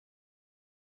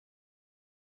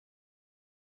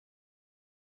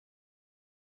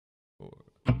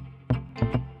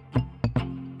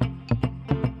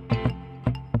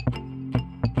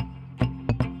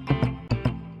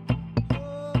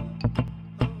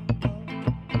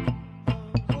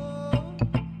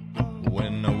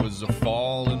was a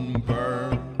fallen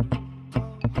bird.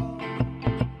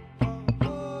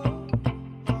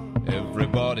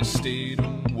 Everybody stayed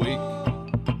awake.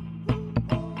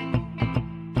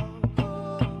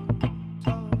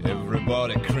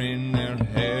 Everybody craned their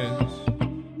heads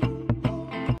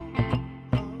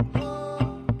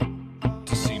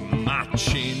to see my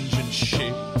change in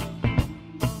shape.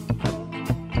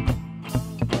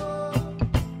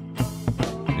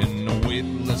 In a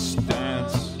weightless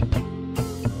dance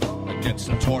against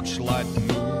a torchlight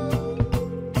moon,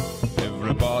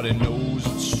 everybody knows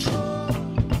it's true.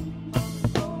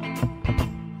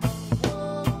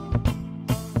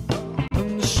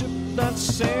 And the ship that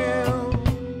sailed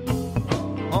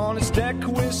on its deck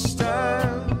we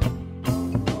stand,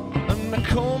 and I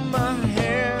comb my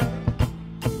hair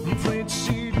and pray to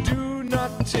sea do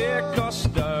not take us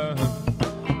down.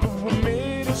 But we're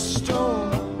made of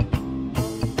stone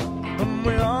and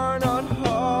we are not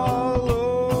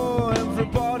hollow.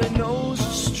 Everybody knows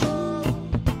it's true.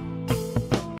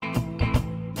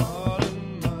 All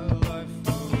in my life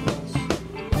was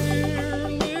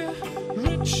barely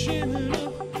reaching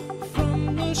up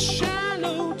from the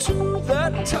shallow to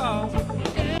the top.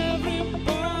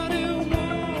 Everybody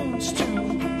wants to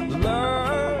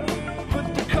learn, but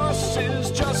the cost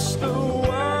is just the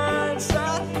words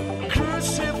that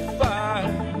crucify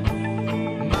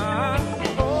my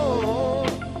own.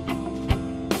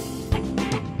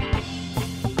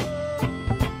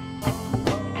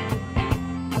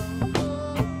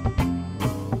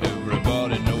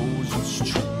 Everybody knows it's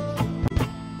true.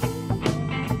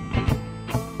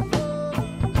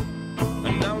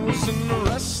 And I was in the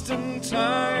resting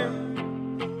time,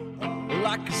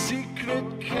 like a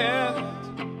secret cat,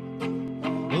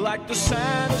 like the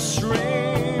saddest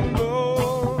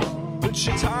rainbow that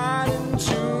she tied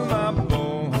into my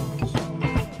bones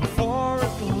before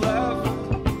it left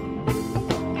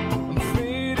and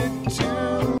faded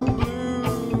to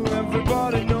blue.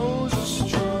 Everybody knows it's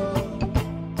true.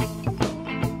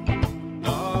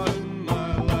 All in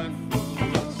my life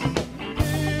was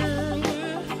barely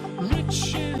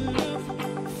reaching up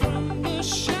from the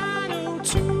shadow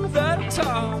to the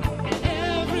top.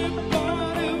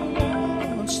 Everybody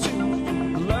wants to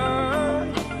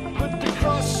learn, but the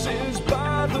cross is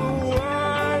by the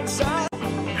words I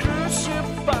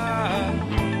crucify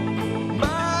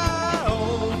my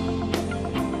own.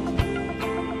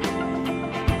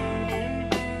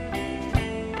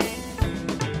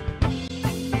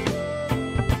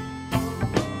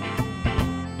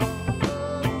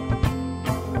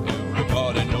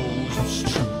 Everybody knows it's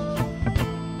true.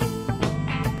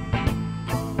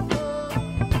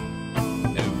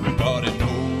 Everybody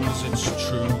knows it's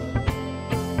true.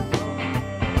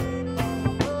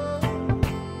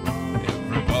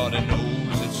 Everybody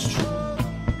knows it's true.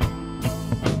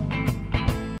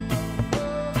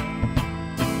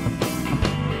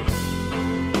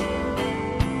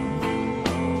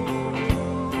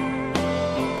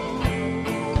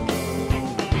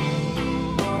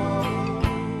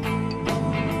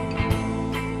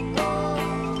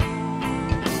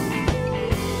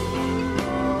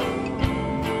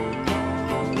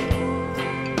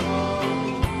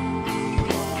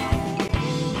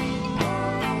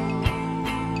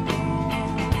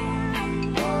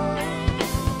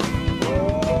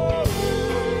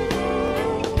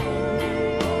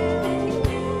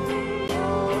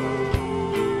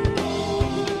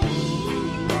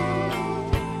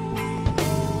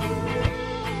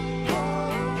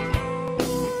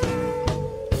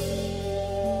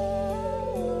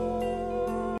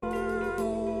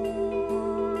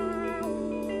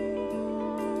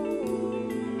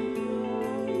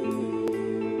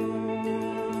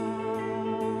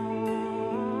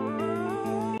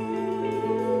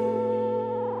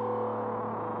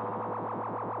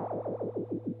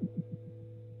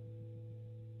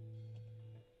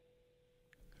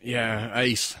 Yeah,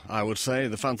 ace, I would say.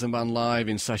 The Phantom Band live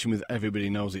in session with Everybody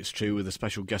Knows It's True, with a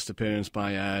special guest appearance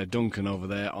by Duncan over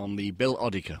there on the Bill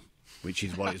Odica, which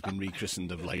is what it's been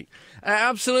rechristened of late.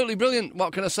 Absolutely brilliant.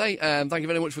 What can I say? Thank you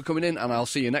very much for coming in, and I'll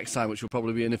see you next time, which will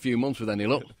probably be in a few months with any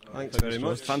luck. Thanks very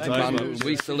much. Phantom Band,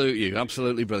 we salute you.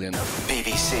 Absolutely brilliant.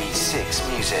 BBC Six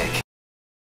Music.